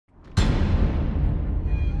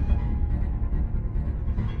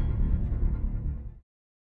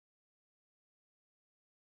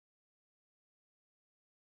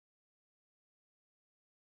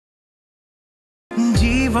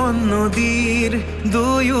জীৱন নদীৰ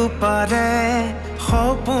দুয়ো পাৰে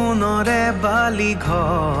সপোনৰে বালি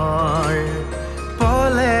ঘৰ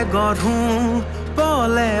পলে গঢ়ো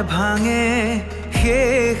পলে ভাঙে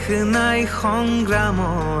শেষ নাই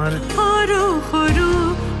সংগ্ৰামৰ সৰু সৰু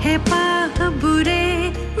হেঁপাহবোৰে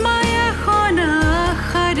মায়াখন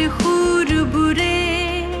আশাৰ সুৰবোৰে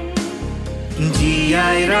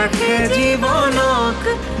জীয়াই ৰাখে জীৱনক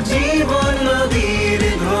জীৱন নদীৰ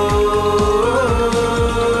ঢৌ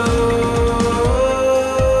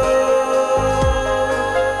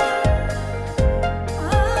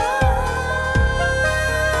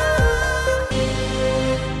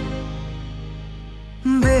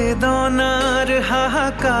বেদনাৰ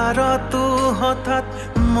হাহাকাৰতো হঠাৎ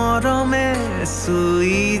মৰমে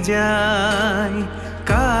চুই যায়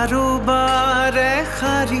কাৰোবাৰে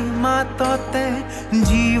শাৰী মাততে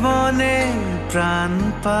জীৱনে প্ৰাণ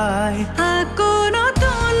পায় আকৌ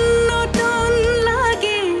নতুন নতুন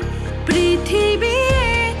লাগে পৃথিৱীয়ে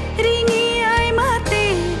ৰিঙিয়াই মাতে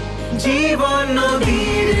জীৱন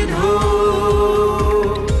নদীৰ ঢৌ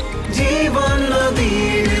জীৱন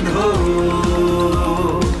নদীৰ ঢৌ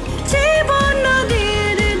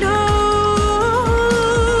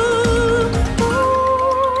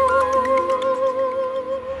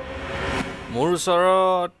মোৰ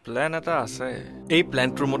ওচৰত প্লেন এটা আছে এই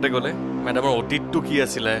প্লেনটোৰ মতে গ'লে মেডামৰ অতীতটো কি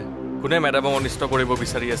আছিলে কোনে মেডামক অনিষ্ট কৰিব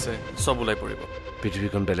বিচাৰি আছে চব ওলাই পৰিব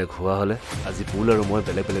পৃথিৱীখন বেলেগ হোৱা হ'লে আজি পুল আৰু মই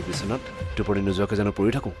বেলেগ বেলেগ বিচনাত টোপনি নোযোৱাকৈ জানো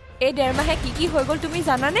পৰি থাকোঁ এই 1.5 মাহে কি হৈ গ'ল তুমি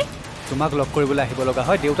জানানে তোমাক লগ কৰিবলৈ আহিব লগা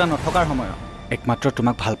হয় দেউতা নথকাৰ সময়ত একমাত্ৰ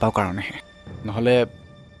তোমাক ভাল পাওঁ কাৰণেহে নহ'লে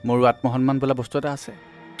মোৰো আত্মসন্মান বোলা বস্তু এটা আছে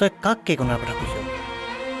তই কাক কেইকণাৰ কথা কৈছ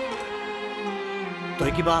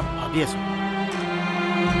তই কিবা ভাবি আছ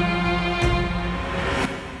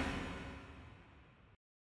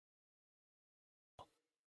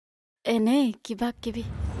এনে কিবা কিবি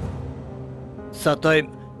চা তই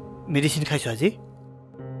মেডিচিন খাইছ আজি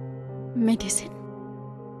মেডিচিন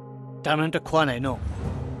তাৰমানে তই খোৱা নাই ন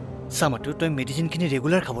চা মাতো তই মেডিচিনখিনি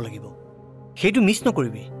ৰেগুলাৰ খাব লাগিব সেইটো মিছ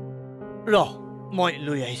নকৰিবি ৰহ মই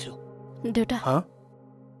লৈ আহিছোঁ দেউতা হা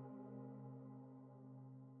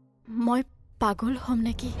মই পাগল হ'ম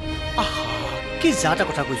নেকি কি যা এটা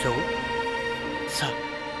কথা কৈছ চা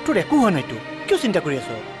তোৰ একো হোৱা নাইতো কিয় চিন্তা কৰি আছ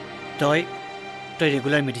তই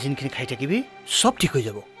ৰেগুলাৰ মেডিচিনখিনি খাই থাকিবি চব ঠিক হৈ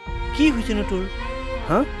যাব কি হৈছে ন তোৰ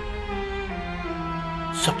হা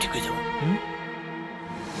চব ঠিক হৈ যাব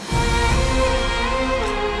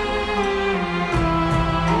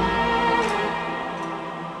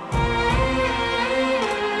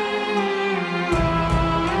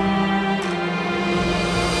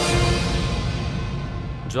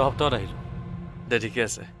যোৱা সপ্তাহত আহিলোঁ দে ঠিকে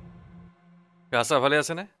আছে গা চা ভালে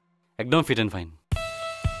আছেনে একদম ফিট এণ্ড ফাইন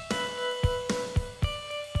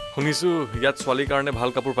শুনিছোঁ ইয়াত ছোৱালীৰ কাৰণে ভাল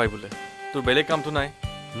কাপোৰ পাই বোলে তোৰ বেলেগ কামটো নাই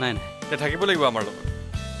নাই নাই তে থাকিব লাগিব আমাৰ লগত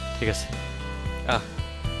ঠিক আছে আহ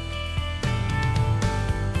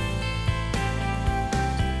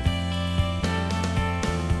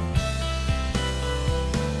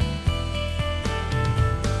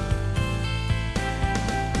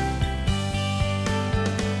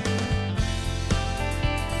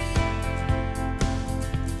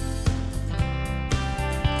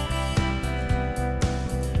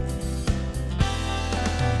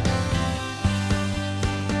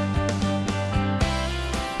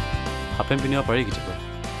হাফ পেণ্ট পিন্ধিব পাৰি কেতিয়াবা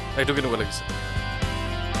এইটো কেনেকুৱা লাগিছে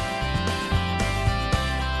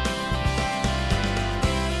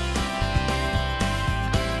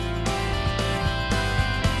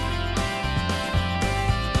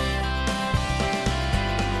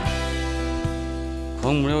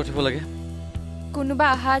খং মূৰে উঠিব লাগে কোনোবা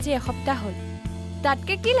আহা আজি এসপ্তাহ হ'ল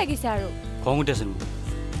তাতকে কি লাগিছে আৰু খং উঠি আছিল মোৰ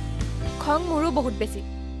খং মোৰো বহুত বেছি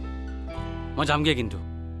মই যামগে কিন্তু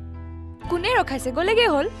কোনে ৰখাইছে গ'লেগে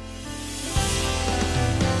হ'ল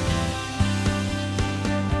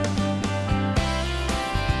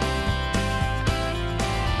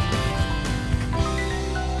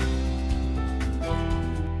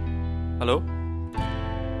হেল্ল'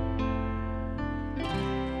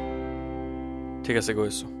 ঠিক আছে গৈ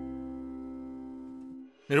আছোঁ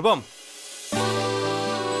নিৰুপম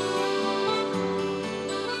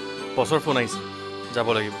বছৰ ফোন আহিছে যাব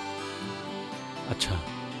লাগিব আচ্ছা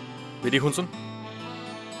বিধি শুনচোন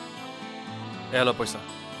এয়া অলপ পইচা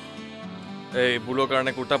এই বুলৰ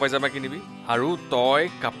কাৰণে কুৰ্তা পাইজামা কিনিবি আৰু তই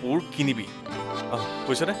কাপোৰ কিনিবি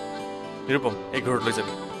কৈছনে নিৰুপম এই ঘৰত লৈ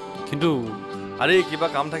যাবি কিন্তু আৰে কিবা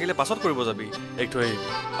কাম থাকিলে পাছত কৰিব যাবি এক থৈ আহিবি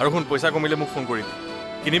আৰু শুন পইচা কমিলে মোক ফোন কৰিবি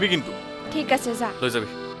কিনিবি কিন্তু ঠিক আছে যা লৈ যাবি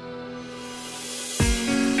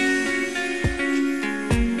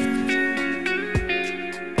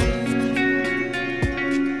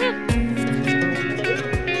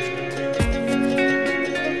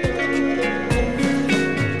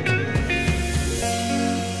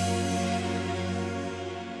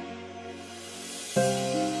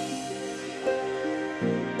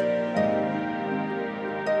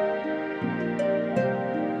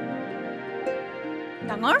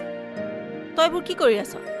ডাঙৰ তই এইবোৰ কি কৰি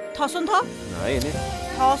আছ থচোন থ নাই এনে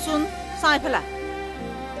থচোন চাই ফেলা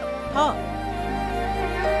থ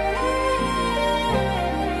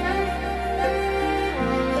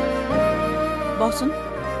বহচোন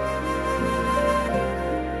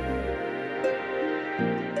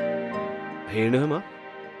হেৰি নহয় মা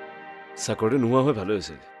চাকৰিটো নোহোৱা হৈ ভালেই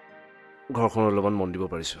হৈছিল ঘৰখনত অলপমান মন দিব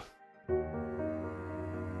পাৰিছোঁ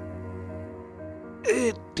এই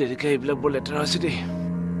তেনেকৈ এইবিলাক বৰ লেতেৰা হৈছে দেই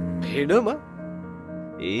হেৰি নহয় মা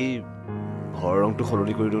এই ঘৰৰ ৰংটো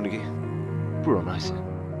সলনি কৰি দিওঁ নেকি পুৰণা হৈছে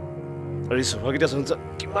আৰু এই চোফাকেইটা চোন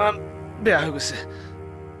কিমান বেয়া হৈ গৈছে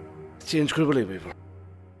চেঞ্জ কৰিব লাগিব এইবোৰ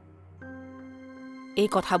এই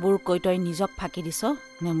কথাবোৰ কৈ তই নিজক ফাঁকি দিছ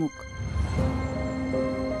নে মোক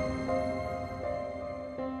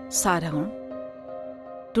চা ডাঙৰ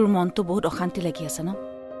তোৰ মনটো বহুত অশান্তি লাগি আছে ন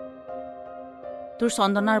তোৰ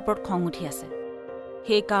চন্দনাৰ ওপৰত খং উঠি আছে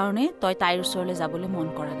সেইকাৰণে তই তাইৰ ওচৰলৈ যাবলৈ মন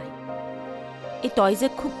কৰা নাই এই তই যে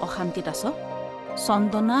খুব অশান্তিত আছ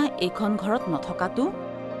চন্দনা এইখন ঘৰত নথকাটো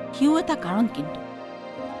সিও এটা কাৰণ কিন্তু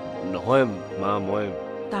নহয় মা মই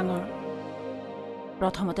ডাঙৰ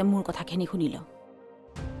প্ৰথমতে মোৰ কথাখিনি শুনি ল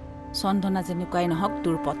চন্দনা যেনেকুৱাই নহওক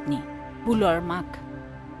তোৰ পত্নী বুলৰ মাক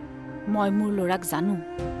মই মোৰ ল'ৰাক জানো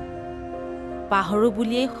পাহৰো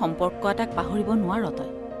বুলিয়েই সম্পৰ্ক এটাক পাহৰিব নোৱাৰ তই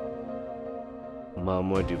মা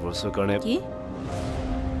মই ডিভৰ্চৰ কাৰণে কি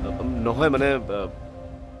নহয় মানে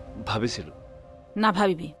ভাবিছিলোঁ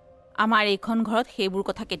নাভাবিবি আমাৰ এইখন ঘৰত সেইবোৰ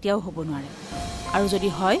কথা কেতিয়াও হ'ব নোৱাৰে আৰু যদি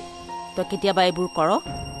হয় তই কেতিয়াবা এইবোৰ কৰ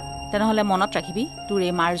তেনেহ'লে মনত ৰাখিবি তোৰ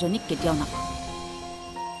এই মাৰজনীক কেতিয়াও নাপাওঁ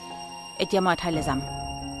এতিয়া মই এঠাইলৈ যাম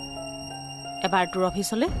এবাৰ তোৰ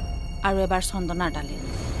অফিচলৈ আৰু এবাৰ চন্দনাৰ তালৈ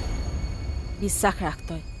বিশ্বাস ৰাখ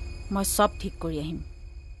তই মই চব ঠিক কৰি আহিম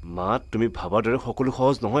মা তুমি ভাবাৰ দৰে সকলো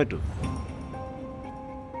সহজ নহয়তো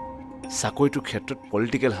চাকৰিটোৰ ক্ষেত্ৰত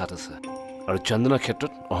পলিটিকেল হাত আছে আৰু চন্দনাৰ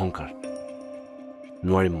ক্ষেত্ৰত অহংকাৰ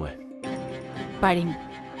নোৱাৰিম মই পাৰিম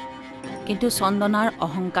কিন্তু চন্দনাৰ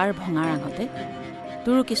অহংকাৰ ভঙাৰ আগতে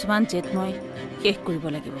তোৰো কিছুমান জেদ মই শেষ কৰিব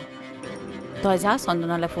লাগিব তই যা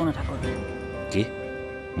চন্দনালৈ ফোন এটা কৰ কি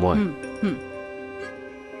মই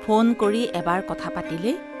ফোন কৰি এবাৰ কথা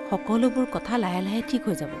পাতিলেই সকলোবোৰ কথা লাহে লাহে ঠিক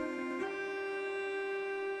হৈ যাব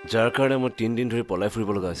যাৰ কাৰণে মই 3 দিন ধৰি পলাই ফুৰিব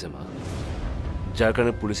লগা হৈছে মা যাৰ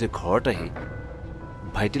কাৰণে পুলিচে ঘৰত আহি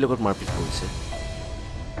ভাইটিৰ লগত মাৰপিট কৰিছে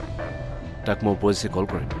তাক মই উপদেশে কল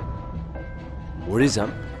কৰিম মৰি যাম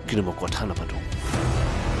কিন্তু মই কথা নাপাতো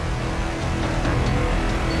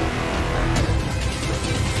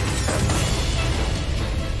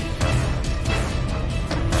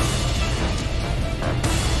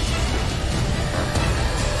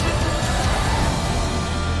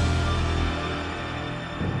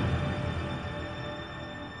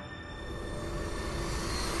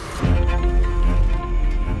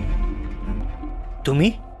তুমি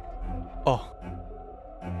অঁ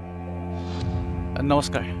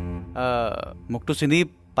নমস্কাৰ মোকতো চিনি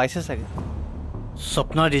পাইছে চাগে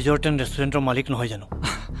স্বপ্না ৰিজৰ্ট এণ্ড ৰেষ্টুৰেণ্টৰ মালিক নহয় জানো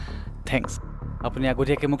থেংকছ আপুনি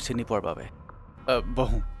আগতীয়াকৈ মোক চিনি পোৱাৰ বাবে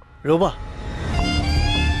বহোঁ ৰ'বা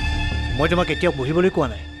মই তোমাক এতিয়াও বহিবলৈ কোৱা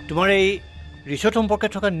নাই তোমাৰ এই ৰিচৰ্ট সম্পৰ্কে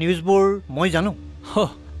থকা নিউজবোৰ মই জানো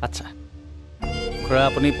আচ্ছা খুৰা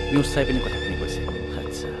আপুনি নিউজ চাই পিনি কথাখিনি কৈছে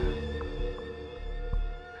আচ্ছা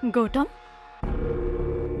গৌতম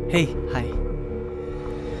হেই হাই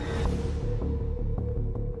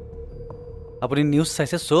আপুনি নিউজ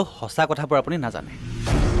চাইছে চ' সঁচা কথাবোৰ আপুনি নাজানে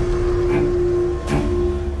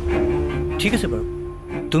ঠিক আছে বাৰু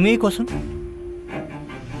তুমিয়েই কোৱাচোন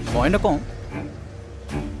মই নকওঁ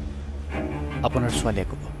আপোনাৰ ছোৱালীয়ে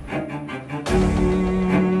ক'ব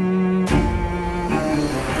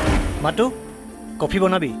মাতো কফি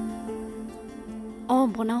বনাবি অঁ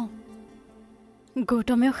বনাওঁ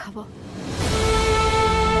গৌতমেও খাব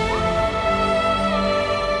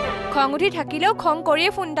খং উঠি থাকিলেও খং কৰিয়ে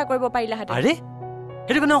ফোন এটা কৰিব পাৰিলাহেঁতেন আৰে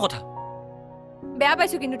সেইটো কেনেকুৱা কথা বেয়া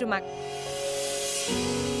পাইছো কিন্তু তোমাক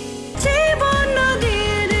Jibon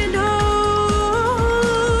Nodir Dhou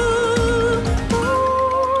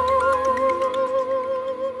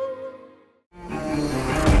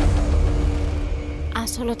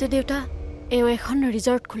আচলতে দেউতা এও এখন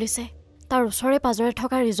ৰিজৰ্ট খুলিছে তাৰ ওচৰে পাজৰে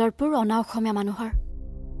থকা ৰিজৰ্টবোৰ অনা অসমীয়া মানুহৰ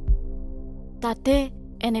তাতে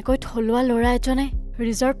এনেকৈ থলুৱা ল'ৰা এজনে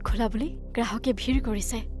ৰিজৰ্ট খোলা বুলি গ্ৰাহকে ভিৰ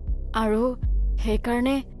কৰিছে আৰু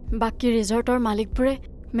সেইকাৰণে বাকী ৰিজৰ্টৰ মালিকবোৰে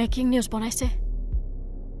মেকিং নিউজ বনাইছে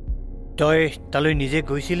তই তালৈ নিজে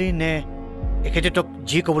গৈছিলি নে এখেতে তোক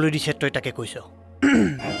যি ক'বলৈ দিছে তই তাকে কৈছ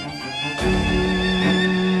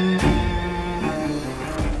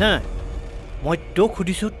নাই মই তোক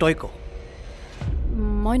সুধিছোঁ তই ক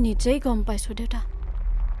মই নিজেই গম পাইছোঁ দেউতা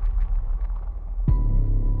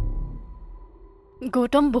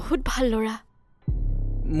গৌতম বহুত ভাল ল'ৰা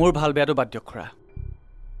মোৰ ভাল বেয়াটো বাদ দিয়ক খুৰা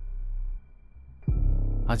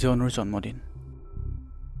আজি অনুৰ জন্মদিন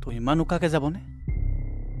তো ইমান উকাকে যাবনে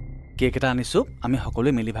কেক এটা আনিছোঁ আমি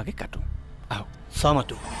সকলোৱে মিলি ভাগে কাটো আহক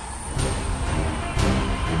চামাতো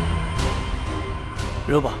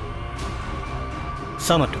ৰবা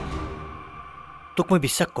চামাতো তোক মই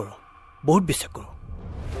বিশ্বাস কৰোঁ বহুত বিশ্বাস কৰোঁ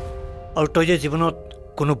আৰু তই যে জীৱনত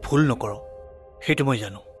কোনো ভুল নকৰ সেইটো মই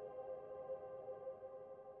জানো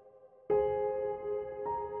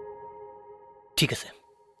ঠিক আছে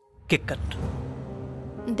কেক কাট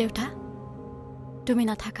দেউতা তুমি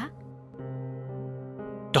নাথাকা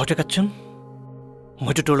তহঁতে কাটচোন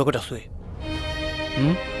মইতো তোৰ লগত আছোৱেই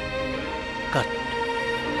কাট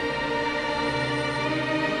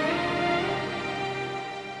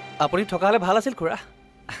আপুনি থকা হ'লে ভাল আছিল খুৰা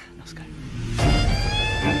নমস্কাৰ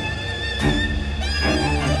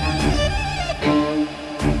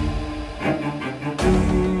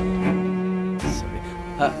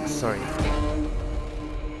চৰি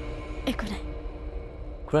একো নাই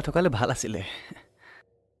খুৰা থকা হ'লে ভাল আছিলে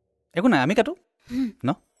একো নাই আমি কাটো ন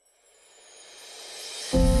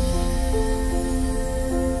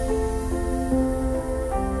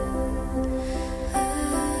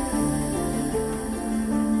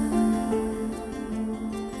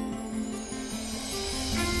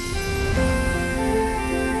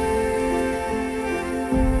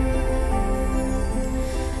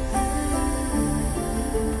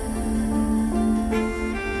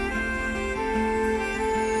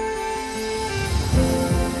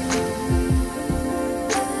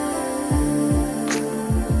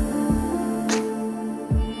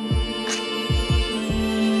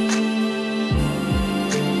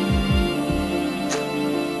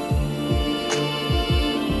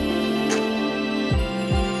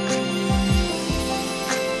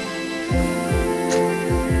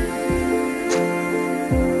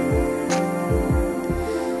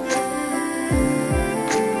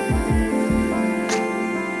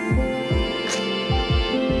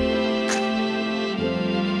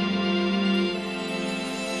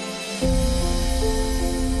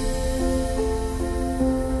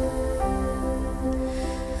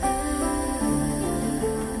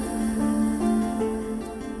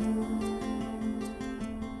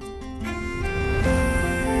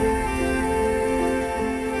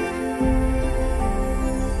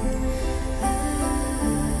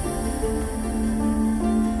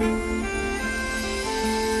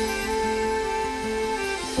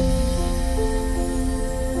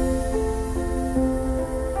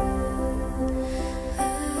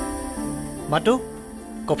মাতো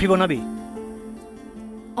কফি বনাবি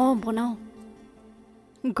বনাও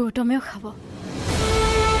গৌতমেও খাব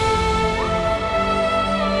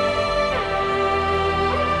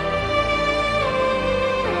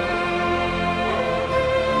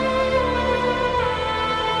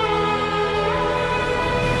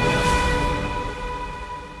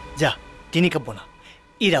যা 3 কাপ বনা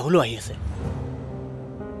ই ৰাহুলো আহি আছে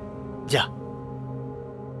যা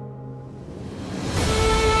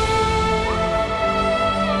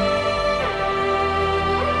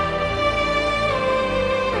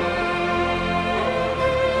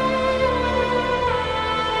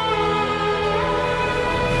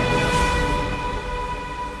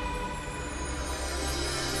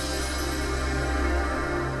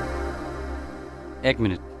এক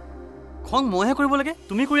মিনিট খং মইহে কৰিব লাগে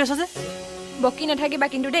তুমি কৰি আছা যে বকি নাথাকিবা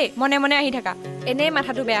কিন্তু দেই মনে মনে আহি থাকা এনেই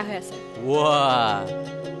মাথাটো বেয়া হৈ আছে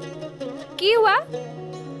কি হোৱা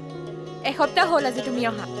এসপ্তাহ হ'ল আজি তুমি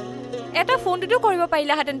অহা এটা ফোনটোতো কৰিব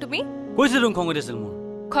পাৰিলাহেঁতেন তুমি কৈছিলো খং উঠিছিল মোৰ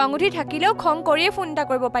খং উঠি থাকিলেও খং কৰিয়ে ফোন এটা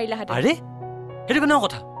কৰিব পাৰিলাহেঁতেন আৰে সেইটো কেনেকুৱা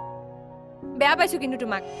কথা বেয়া পাইছো কিন্তু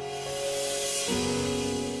তোমাক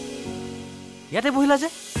ইয়াতে বহিলা যে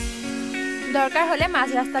দৰকাৰ হ'লে মাজ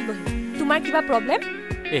ৰাস্তাত বহিম তোমাৰ কিবা প্ৰব্লেম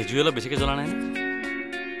এই জুই অলপ বেছিকৈ জ্বলা নাই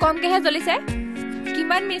কমকেহে জ্বলিছে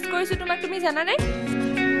কিমান মিছ কৰিছো তোমাক তুমি জানা নাই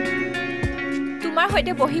তোমাৰ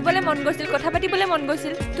সৈতে বহিবলৈ মন গৈছিল কথা পাতিবলৈ মন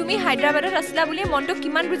গৈছিল তুমি হায়দৰাবাদত আছিলা বুলি মনটো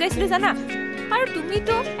কিমান বুজাইছিলো জানা আৰু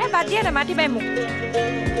তুমিতো বাদ দিয়া নামাতিবাই মোক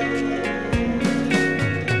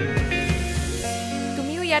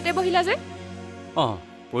তুমিও ইয়াতে বহিলা যে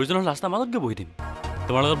প্ৰয়োজন হ'ল ৰাস্তাৰ মাজত গৈ বহি দিম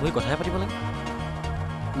তোমাৰ লগত বহি কথাই পাতিব লাগে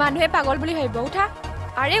মানুহে পাগল বুলি ভাবিব উঠা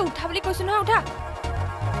আৰে উঠা বুলি কৈছো নহয় উঠা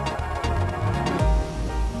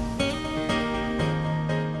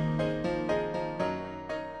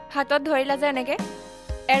হাতত ধৰিলা যে এনেকে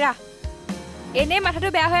এৰা এনে মাথাটো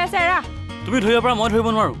বেয়া হৈ আছে এৰা তুমি ধৰিব পৰা মই ধৰিব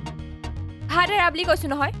নোৱাৰো হাত এৰা বুলি কৈছো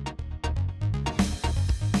নহয়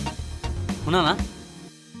শুনা না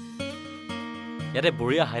ইয়াতে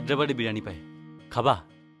বঢ়িয়া হায়দৰাবাদী বিৰিয়ানী পায় খাবা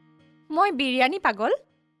মই বিৰিয়ানী পাগল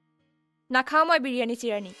নাখাওঁ মই বিৰিয়ানী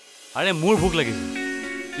চিৰিয়ানী আৰে মোৰ ভোক লাগিছে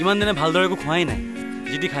ইমান দিনে ভালদৰে একো খোৱাই নাই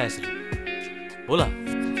যি টি খাই আছিলোঁ ব'লা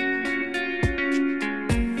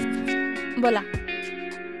ব'লা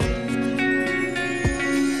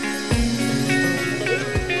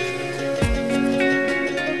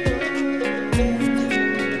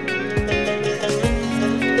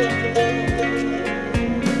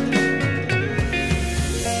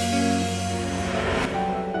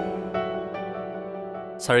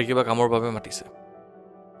ছাৰে কিবা কামৰ বাবে মাতিছে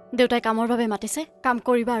দেউতাই কামৰ বাবে মাতিছে কাম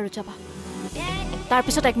কৰিবা আৰু যাবা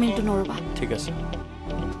তাৰপিছত 1 মিনিটো নৰবা ঠিক আছে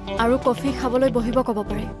আৰু কফি খাবলৈ বহিব ক'ব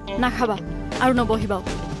পাৰে নাখাবা আৰু নবহিবাও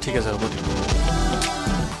ঠিক আছে হ'ব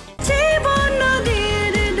Jibon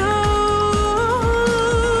Nodir Dhou.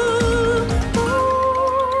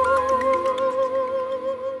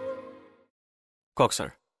 কওক ছাৰ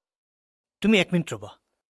তুমি 1 মিনিট ৰ'বা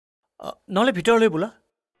নহ'লে ভিতৰলৈ বোলা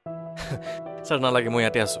ছাৰ নালাগে মই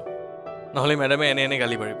ইয়াতে আছোঁ নহ'লে মেডামে এনে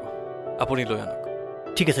গালি পাৰিব আপুনি লৈ আনক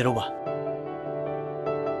ঠিক আছে ৰ'বা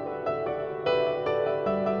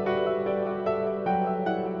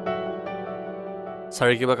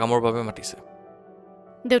ছাৰে কিবা কামৰ বাবে মাতিছে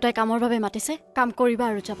দেউতাই কামৰ বাবে মাতিছে কাম কৰিবা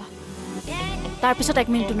আৰু যাবা তাৰপিছত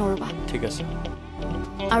 1 মিনিটো নৰবা ঠিক আছে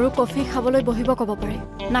আৰু কফি খাবলৈ বহিব ক'ব পাৰে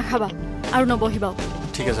নাখাবা আৰু নবহিবাও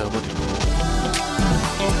ঠিক আছে হ'ব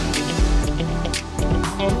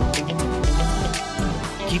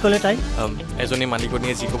কি ক'লে তাই এজনী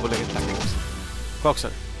মালিকনীয়ে যি ক'ব লাগে তাকে কৈছে কওক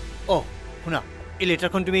ছাৰ অঁ শুনা এই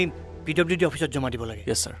লেটাৰখন তুমি PWD অফিচত জমা দিব লাগে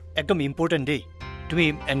য়েছ ছাৰ একদম ইম্পৰ্টেণ্ট দেই তুমি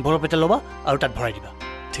এনভলপ এটা ল'বা আৰু তাত ভৰাই দিবা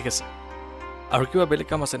ঠিক আছে আৰু কিবা বেলেগ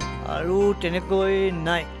কাম আছে নেকি আৰু তেনেকৈ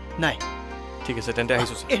নাই ঠিক আছে তেন্তে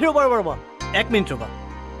আহিছোঁ ছাৰ ৰ'বা 1 মিনিট ৰ'বা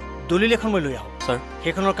দলিল এখন মই লৈ আহোঁ ছাৰ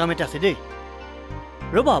সেইখনৰ কাম এটা আছে দেই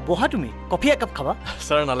ৰ'বা বহা তুমি কফি একাপ খাবা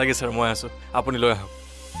ছাৰ নালাগে ছাৰ মই আছোঁ আপুনি লৈ আহক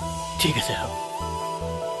ঠিক আছে আহক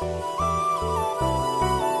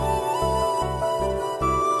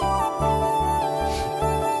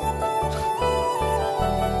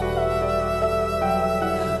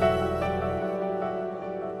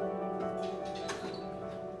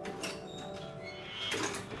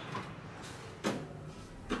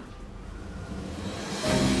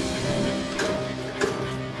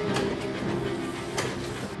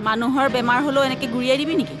মানুহৰ বেমাৰ হ'লেও এনেকৈ ঘূৰিয়াই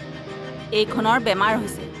দিবি নেকি এইখনৰ বেমাৰ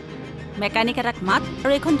হৈছে মেকানিক এটাক মাত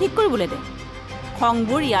আৰু এইখন ঠিক কৰিবলৈ দে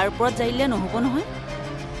খংবোৰ ইয়াৰ ওপৰত যাইলে নহ'ব নহয়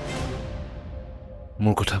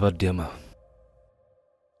মোৰ কথা বাদ দিয়া মা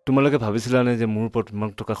তোমালোকে ভাবিছিলানে যে মোৰ ওপৰত ইমান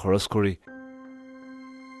টকা খৰচ কৰি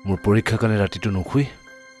মোৰ পৰীক্ষাৰ কাৰণে ৰাতিটো নুশুই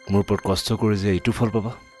মোৰ ওপৰত কষ্ট কৰি যে এইটো ফল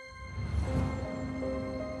পাবা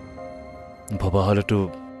ভবা হ'লেতো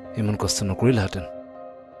ইমান কষ্ট নকৰিলাহেঁতেন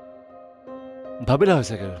ভাবিলা হয়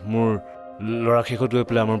চাগে মোৰ ল'ৰা শেষত গৈ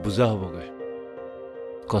পেলাই আমাৰ বুজা হ'বগৈ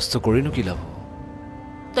কষ্ট কৰিনো কি লাভ হ'ব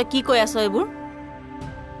তই কি কৈ আছ এইবোৰ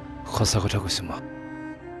সঁচা কথা কৈছোঁ মা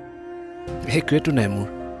একোৱেতো নাই মোৰ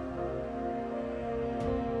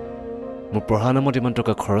পঢ়া নামত ইমান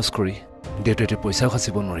টকা খৰচ কৰি দেউতাই পইচা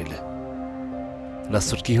সাঁচিব নোৱাৰিলে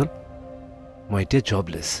লাষ্টত কি হ'ল মই এতিয়া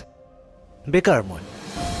জবলেছ বেকাৰ মই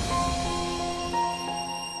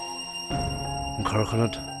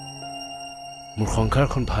ঘৰখনত মোৰ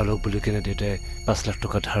সংসাৰখন ভাল হওক বুলি কেনে দেউতাই 5 লাখ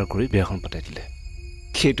টকা ধাৰ কৰি বিয়াখন পাতাই দিলে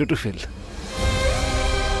সেইটোতো ফেল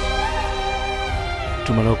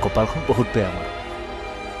তোমালোকৰ কপালখন বহুত বেয়া আমাৰ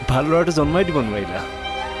ভাল ল'ৰাটো জন্মাই দিব নোৱাৰিলা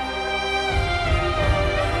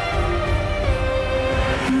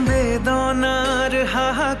বেদনাৰ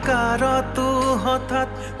হাহাকাৰতো হঠাৎ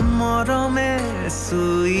মৰমে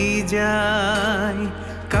চুই যায়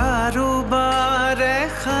কাৰোবাৰে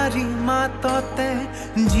শাৰী মাততে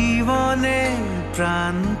জীৱনে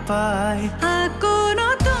প্ৰাণ পায়